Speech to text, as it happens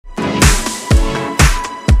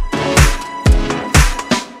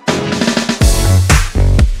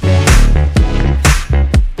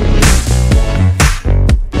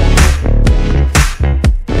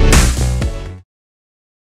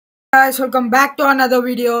guys, welcome back to another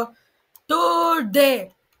video.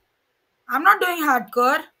 Today, I'm not doing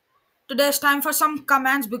hardcore. Today it's time for some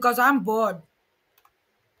commands because I'm bored.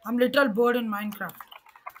 I'm little bored in Minecraft.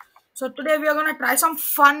 So today we are gonna try some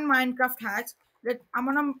fun Minecraft hacks. That I'm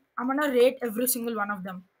gonna rate every single one of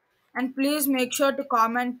them. And please make sure to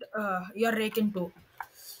comment your rating too.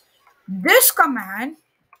 This command,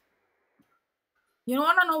 you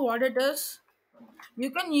wanna know what it is?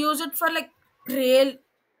 You can use it for like trail.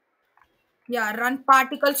 Yeah, run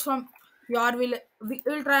particles from your village.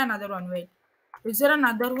 We'll try another one. Wait, is there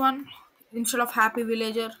another one instead of happy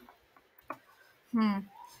villager? Hmm.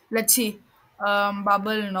 Let's see.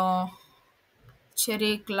 Bubble no.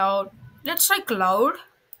 Cherry cloud. Let's try cloud.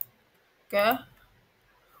 Okay.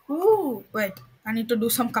 Ooh, wait. I need to do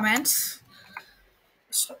some commands.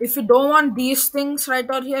 So if you don't want these things right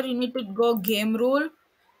out here, you need to go game rule.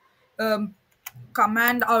 Um,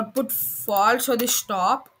 command output false, so they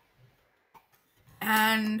stop.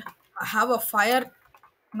 And I have a fire.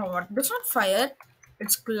 No, what? That's not fire.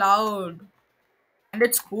 It's cloud. And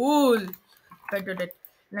it's cool. Wait.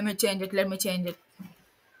 Let me change it. Let me change it.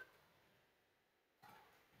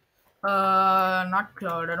 Not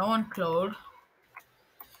cloud. I don't want cloud.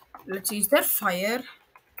 Let's see. Is there fire?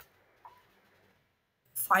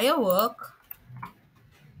 Firework?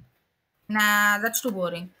 Nah, that's too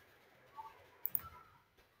boring.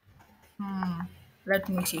 Let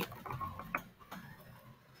me see.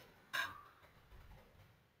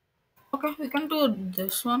 Okay, we can do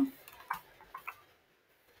this one.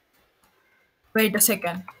 Wait a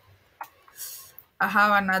second. I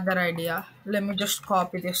have another idea. Let me just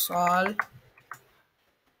copy this all,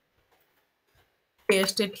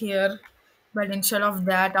 paste it here. But instead of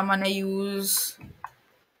that, I'm gonna use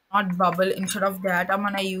not bubble. Instead of that, I'm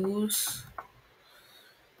gonna use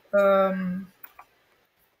um.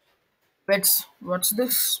 What's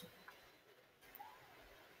this?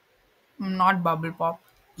 Not bubble pop.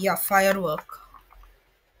 Yeah, firework.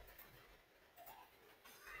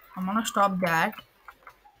 I'm gonna stop that.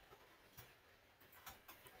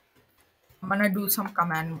 I'm gonna do some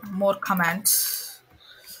more commands.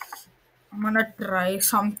 I'm gonna try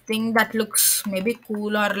something that looks maybe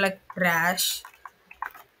cool or like trash.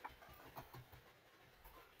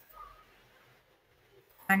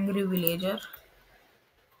 Angry villager.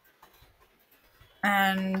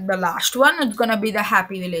 And the last one is gonna be the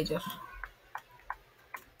happy villager.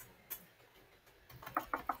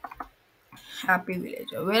 Happy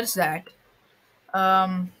villager. Where's that?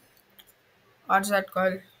 Um, what's that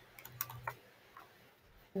called?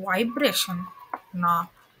 Vibration. Nah.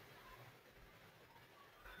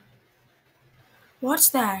 What's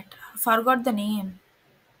that? I forgot the name.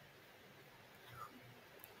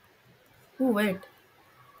 Oh wait.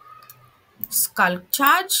 Skull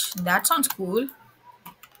charge? That sounds cool.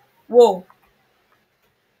 Whoa.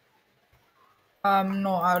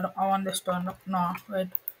 No, I want this to. No, wait.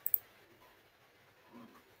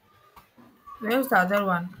 Where's the other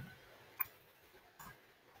one?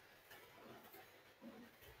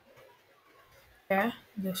 Okay,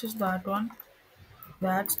 this is that one.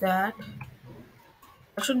 That's that.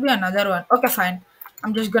 There should be another one. Okay, fine.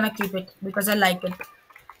 I'm just gonna keep it because I like it.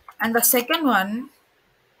 And the second one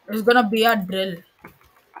is gonna be a drill.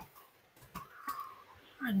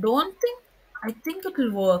 I don't think. I think it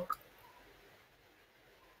will work.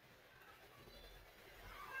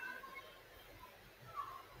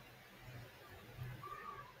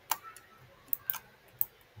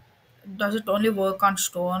 Does it only work on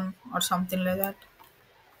stone or something like that?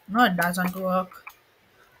 No, it doesn't work.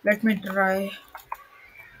 Let me try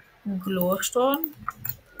glowstone.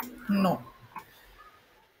 No.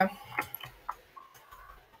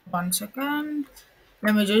 One second.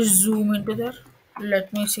 Let me just zoom into there.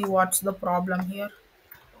 Let me see what's the problem here.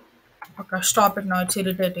 Okay, stop it now. It's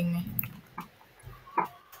irritating me.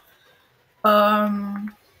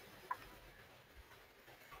 Um,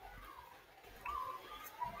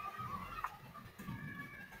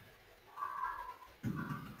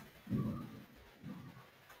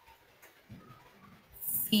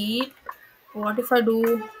 feet. What if I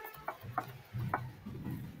do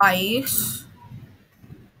ice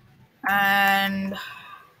and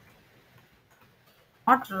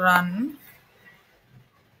not run,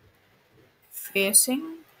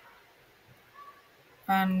 facing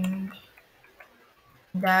and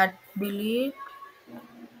that delete?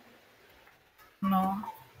 No,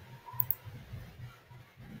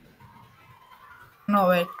 no,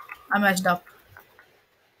 wait. I messed up.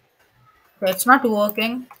 Okay, it's not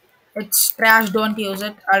working. It's trash. Don't use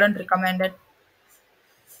it. I don't recommend it.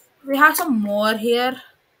 We have some more here.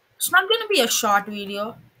 It's not gonna be a short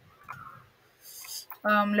video.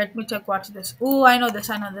 Let me check what's this. Oh, I know this.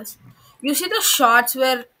 I know this. You see the shots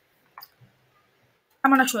where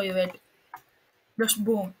I'm gonna show you it. Just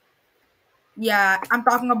boom. Yeah, I'm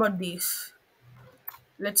talking about these.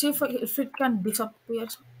 Let's see if it can disappear.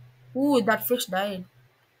 Ooh, that fish died.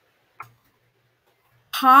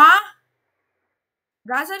 Huh?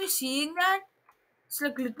 Guys, are you seeing that? It's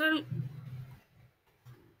like little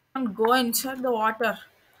and go inside the water.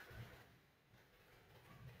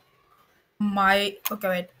 My okay,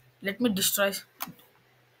 wait. Let me destroy.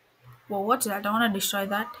 Whoa, what's that? I wanna destroy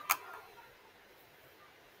that.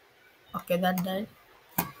 Okay, that died.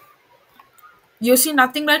 You see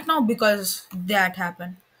nothing right now because that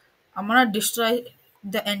happened. I'm gonna destroy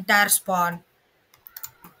the entire spawn.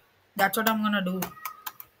 That's what I'm gonna do.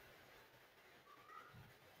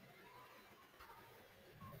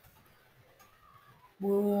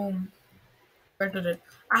 Boom. Where did it?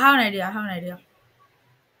 I have an idea. I have an idea.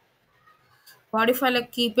 What if I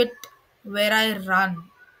like keep it where I run?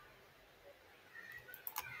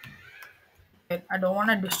 Okay, I don't want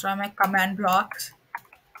to destroy my command blocks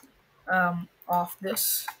of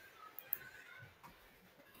this.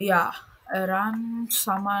 Yeah, I run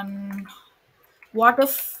summon. What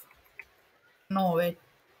if? No, wait.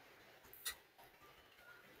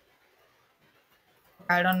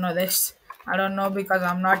 I don't know this. I don't know because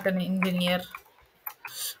I'm not an engineer.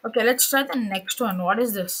 Okay, let's try the next one. What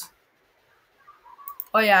is this?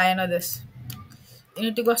 Oh yeah, I know this. You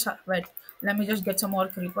need to go. Wait, let me just get some more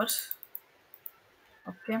creepers.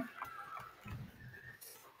 Okay.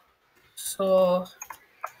 So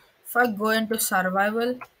if I go into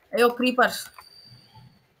survival, yo creepers,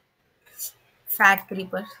 fat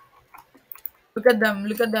creepers. Look at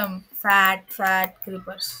them, fat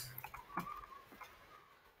creepers.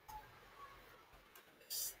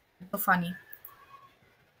 So funny.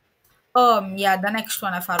 Yeah, the next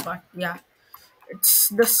one I forgot. Yeah, it's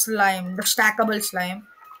the slime, the stackable slime.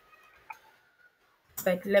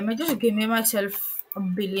 Wait, let me just give me myself a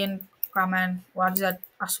billion command. What's that?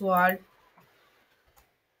 Aswald.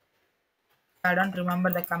 I don't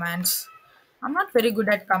remember the commands. I'm not very good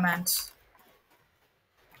at commands.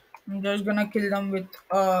 I'm just gonna kill them with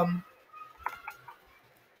I'm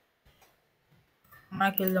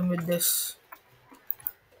gonna kill them with this.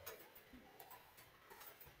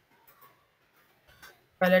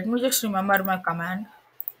 Okay, let me just remember my command.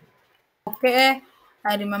 Okay,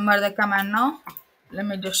 I remember the command now. Let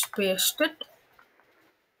me just paste it.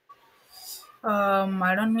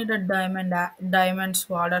 I don't need a diamond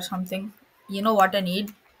sword or something. You know what I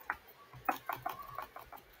need?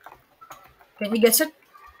 Can you guess it?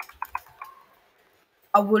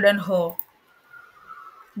 A wooden hoe.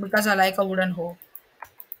 Because I like a wooden hoe.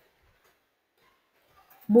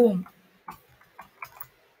 Boom.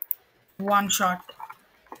 One shot.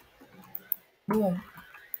 Boom.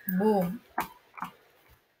 Boom.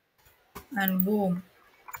 And boom.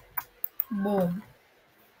 Boom.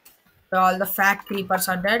 All the fat creepers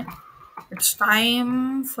are dead. It's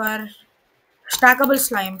time for stackable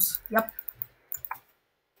slimes. Yep.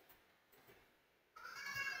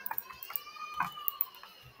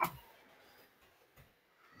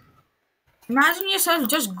 Imagine yourself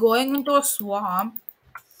just going into a swamp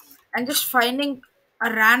and just finding a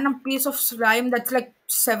random piece of slime that's like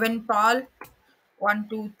 7 tall. One,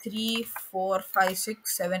 two, three, four, five,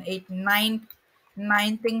 six, seven, eight, nine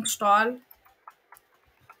things tall.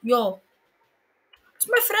 Yo, it's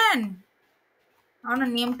my friend. I wanna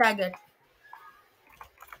name tag it.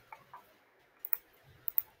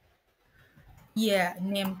 Yeah,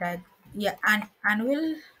 name tag. Yeah, an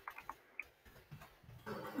anvil.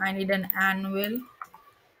 I need an anvil.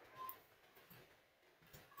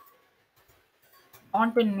 I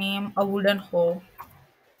want to name a wooden hoe.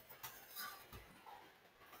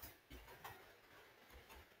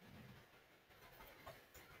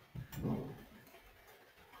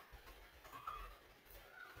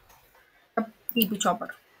 A PP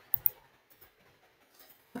chopper.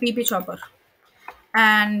 PP chopper.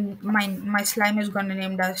 And my slime is gonna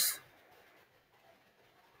named as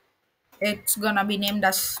it's gonna be named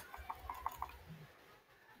as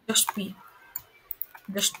just P.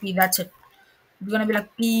 Just P, that's it. It's gonna be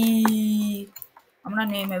like P. I'm gonna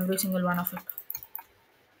name every single one of it.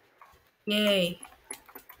 Yay.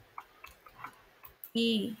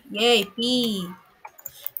 P. Yay, P.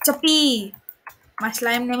 It's a P. My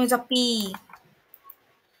slime name is a P.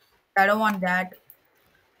 I don't want that.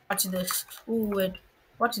 What's this? Ooh, wait.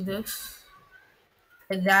 What's this?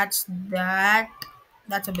 That's that.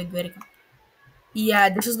 That's a big very. Yeah,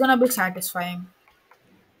 this is gonna be satisfying.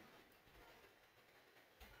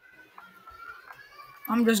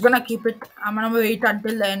 I'm just gonna keep it. I'm gonna wait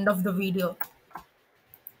until the end of the video.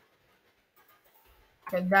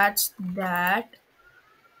 Okay, that's that.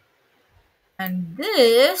 And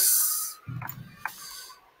this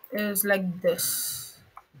is like this.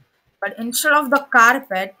 But instead of the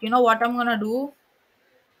carpet, you know what I'm gonna do?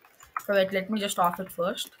 So wait, let me just off it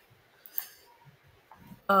first.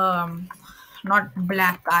 Um, Not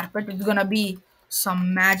black carpet. It's gonna be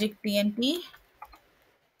some magic TNT.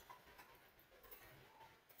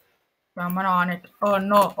 So I'm gonna on it. Oh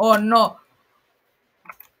no! Oh no!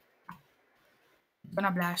 It's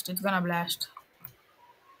gonna blast. It's gonna blast.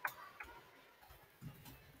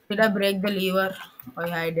 Did I break the lever? Oh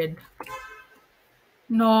yeah, I did.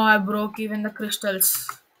 No, I broke even the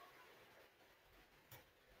crystals.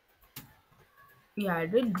 Yeah, I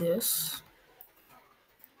did this.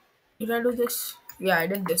 Did I do this? Yeah, I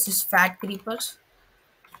did this. This is fat creepers.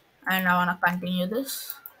 And I wanna continue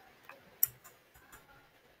this.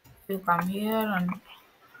 You come here and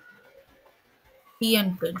tea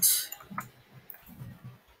and kids.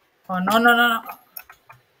 Oh no no no no!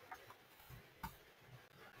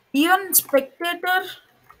 Even spectator.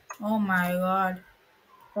 Oh my god!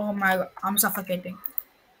 Oh my god! I'm suffocating.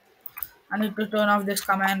 I need to turn off this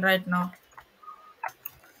command right now.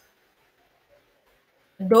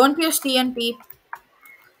 Don't use TNT.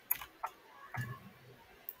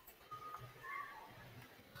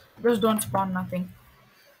 Just don't spawn nothing.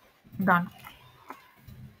 Done.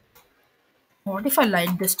 What if I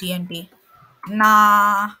light this TNT?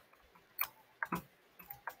 Nah.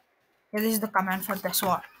 Yeah, this is the command for this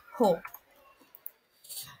one. Ho.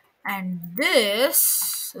 And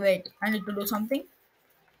this. Wait, I need to do something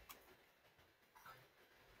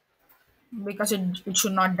because it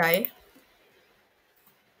should not die.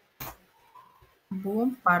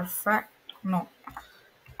 Boom. Perfect. No.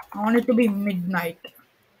 I want it to be midnight.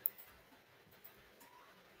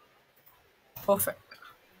 Perfect.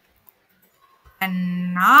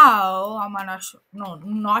 And now I'm gonna no,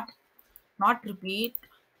 not repeat.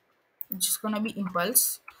 It's just gonna be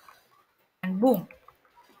impulse. And boom.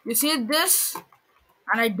 You see this?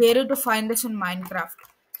 And I dare you to find this in Minecraft.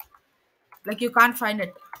 Like you can't find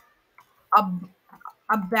it. A,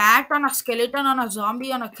 a bat on a skeleton on a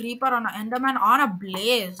zombie on a creeper on an enderman on a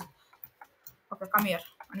blaze. Okay, come here.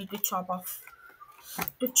 I need to chop off.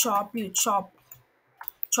 To chop you, chop,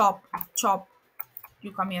 chop, chop.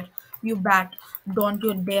 You come here. You bat. Don't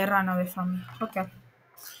you dare run away from me. Okay.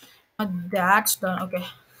 Now that's done. Okay.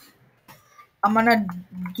 I'm gonna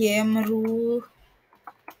game rule.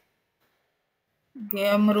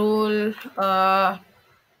 Game rule. Not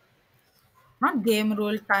game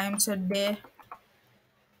rule times a day.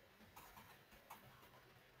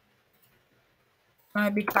 Gonna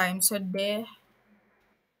be times a day.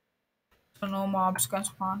 So no mobs can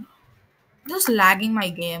spawn. Just lagging my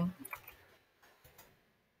game.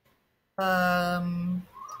 Um,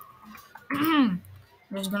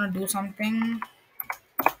 just gonna do something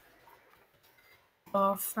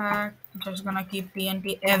perfect. Just gonna keep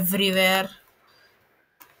TNT everywhere.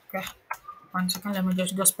 Okay, 1 second. Let me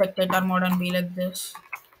just go spectator mode and be like this.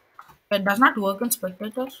 It does not work in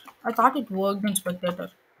spectator. I thought it worked in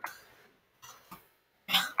spectator.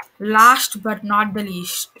 Last but not the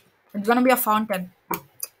least, it's gonna be a fountain.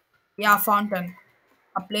 Yeah, fountain.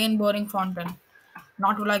 A plain boring fountain.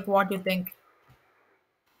 Not like what you think.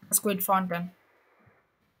 A squid fountain.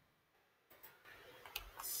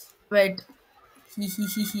 Wait.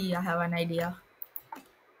 He. I have an idea.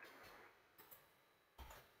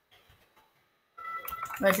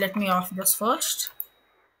 Wait, let me off this first.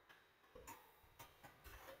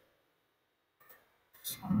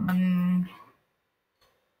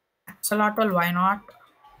 Axolotl, why not?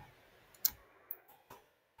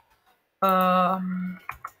 Um,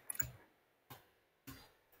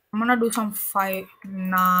 I'm gonna do some fight.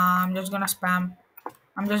 Nah, I'm just gonna spam.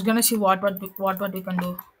 I'm just gonna see what we can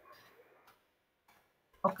do.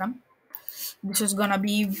 Okay, this is gonna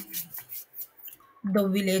be the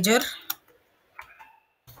villager.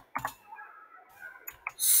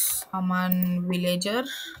 Summon villager.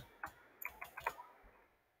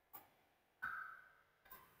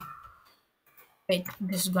 Wait,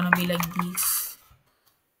 this is gonna be like this.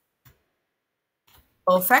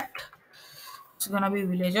 Perfect. It's gonna be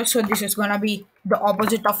villager. So this is gonna be the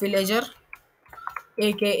opposite of villager,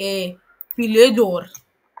 aka villager.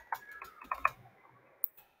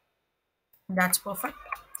 That's perfect.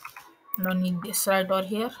 Don't need this right over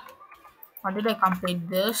here. How did I complete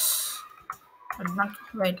this? I did not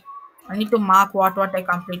wait. I need to mark what I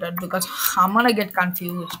completed because I'm gonna get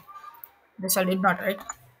confused. This I did not, right?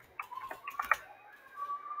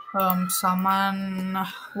 Summon.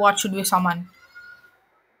 What should we summon?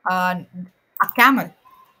 A camel.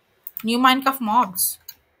 New Minecraft mobs.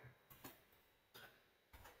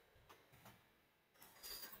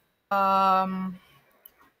 Um,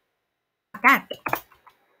 a cat.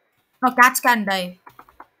 No, cats can die.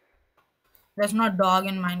 There's no dog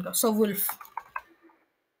in Minecraft. So wolf.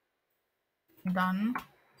 Done.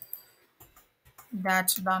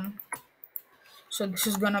 That's done. So this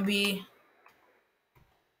is gonna be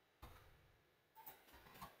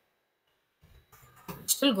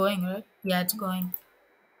still going, right? Yeah, it's going.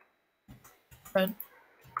 Right.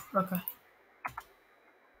 Okay.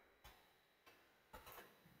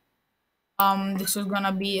 This is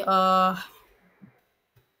gonna be not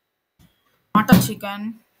a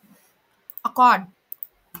chicken, a cod.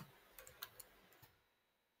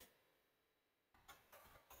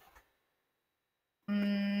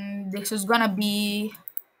 This is gonna be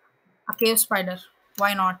a cave spider.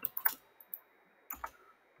 Why not?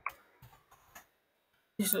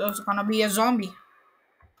 This is also gonna be a zombie,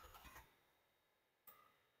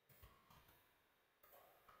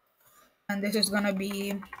 and this is gonna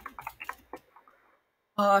be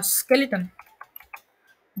a skeleton.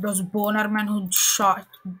 Those boner men who shot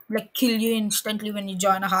like kill you instantly when you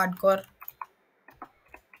join a hardcore.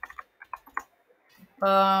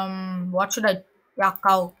 What should I? Yeah,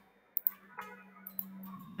 cow.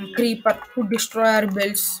 Creeper who destroy our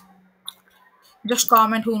builds. Just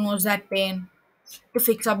comment who knows that pain to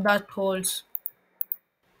fix up that holes.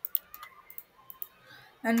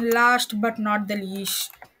 And last but not the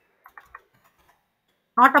least,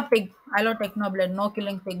 not a pig. I love Technoblade. No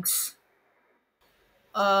killing pigs.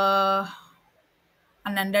 Uh,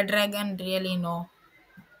 an Ender Dragon. Really no.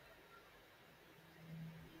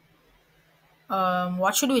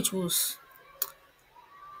 What should we choose?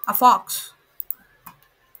 A fox.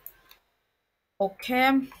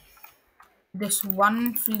 Okay. This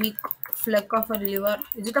one fleck of a river.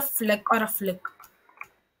 Is it a fleck or a flick?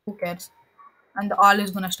 Who cares? And the all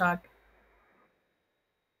is gonna start.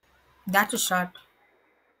 That's a start.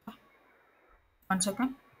 1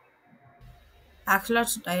 second.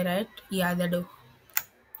 Axolotls die, right? Yeah, they do.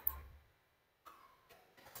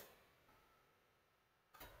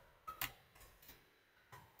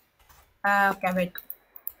 Okay, wait.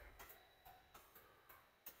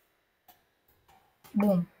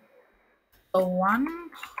 Boom. So one.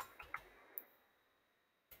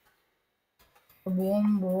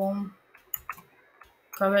 Boom, boom.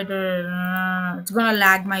 Okay, wait. It's gonna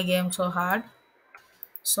lag my game so hard.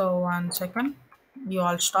 So 1 second. You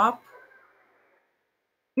all stop.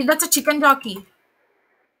 Yeah, that's a chicken jockey.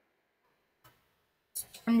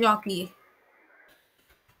 Chicken jockey.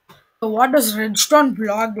 So what does redstone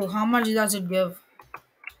block do? How much does it give?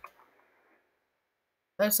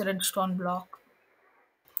 That's a redstone block.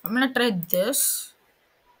 I'm gonna try this.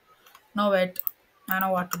 No, wait. I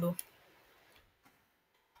know what to do.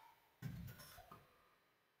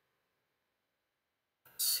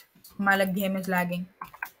 My like game is lagging.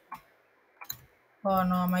 Oh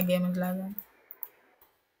no, my game is lagging.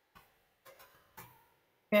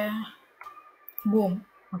 Okay. Boom.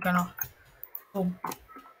 Okay, no. Boom.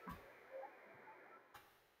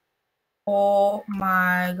 Oh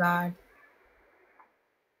my god.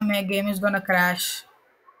 My game is gonna crash.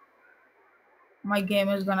 My game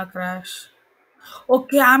is gonna crash.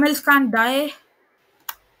 Okay, camels can't die.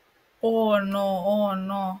 Oh no, oh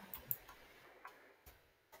no.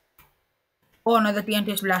 Oh no, the TNT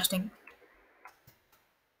is blasting.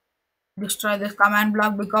 Destroy this command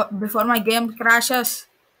block before my game crashes.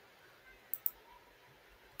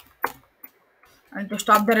 And to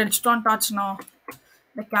stop the redstone touch now.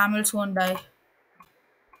 The camels won't die.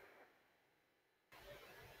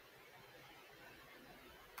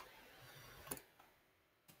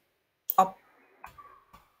 Stop.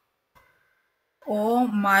 Oh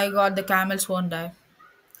my god, the camels won't die.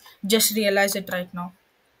 Just realize it right now.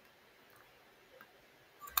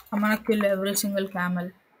 I'm gonna kill every single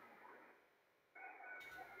camel.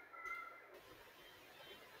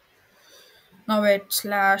 Now wait,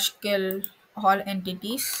 slash kill all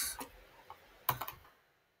entities.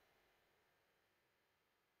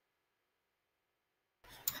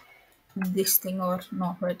 This thing or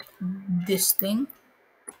no, wait, this thing.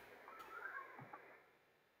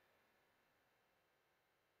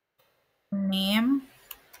 Name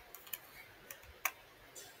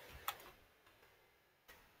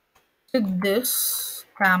to this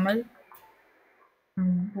camel.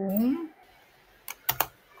 Boom.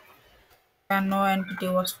 And no entity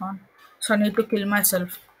was found. So I need to kill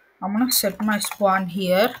myself. I'm gonna set my spawn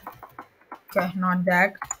here. Okay, not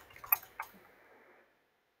that.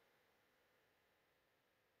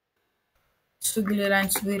 Squiggly line,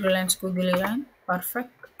 squiggly line, squiggly line.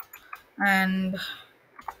 Perfect. And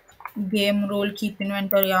game rule keep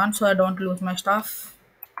inventory on so I don't lose my stuff.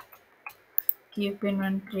 keep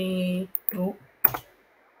inventory true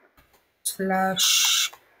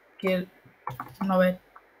slash kill. No wait,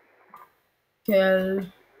 kill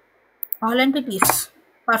all entities.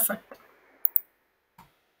 Perfect.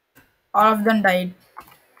 All of them died.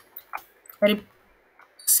 Very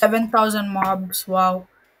 7,000 mobs. Wow.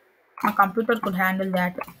 My computer could handle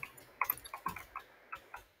that.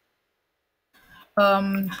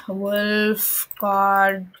 Wolf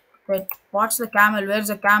card. Wait, what's the camel? Where's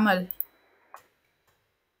the camel?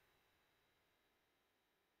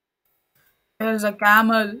 Where's the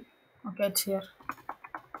camel? Okay, it's here.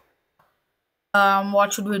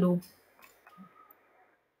 What should we do?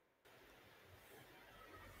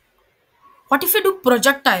 What if we do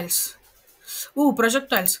projectiles? Ooh,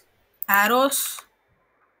 projectiles. Arrows.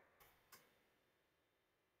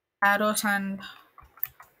 Arrows and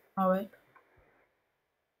oh wait.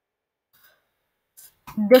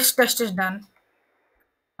 This test is done.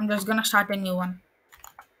 I'm just gonna start a new one.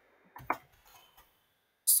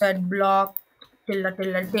 Set block tilde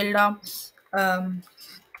tilde tilde um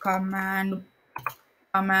command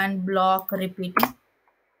block repeating.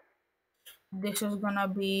 This is gonna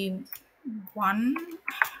be 1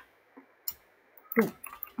 2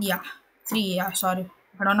 yeah 3 yeah sorry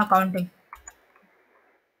I don't know counting.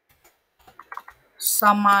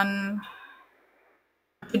 Summon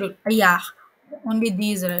yeah only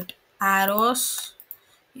these right arrows.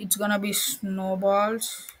 It's gonna be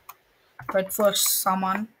snowballs. But first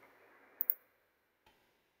summon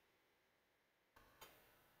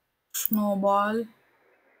snowball.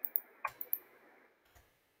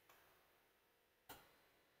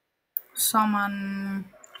 Summon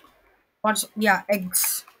what's yeah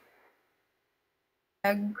eggs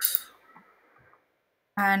and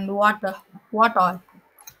water. What all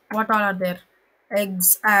are there?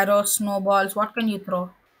 Eggs, arrows, snowballs. What can you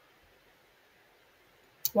throw?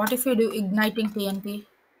 What if you do igniting TNT?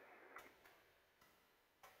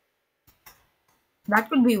 That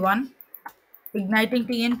could be one. Igniting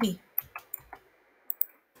TNT.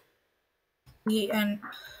 TN.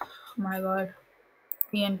 My god.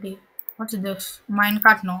 TNT. What's this?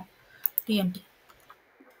 Minecart? No. TNT.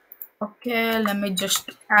 Okay, let me just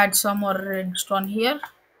add some more redstone here.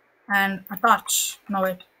 And a torch. No,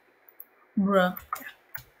 wait. Bruh.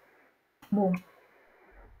 Boom.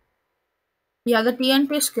 Yeah, the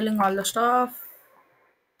TNT is killing all the stuff.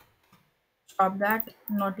 Stop that.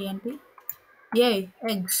 No TNT. Yay,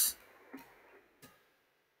 eggs.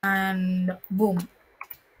 And boom.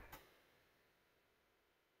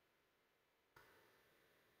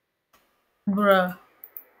 Bruh.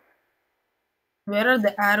 Where are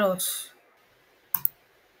the arrows?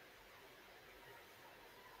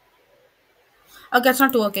 Okay, it's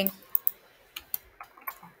not working.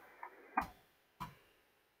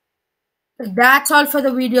 That's all for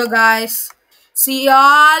the video, guys. See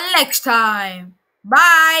y'all next time.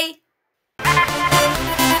 Bye.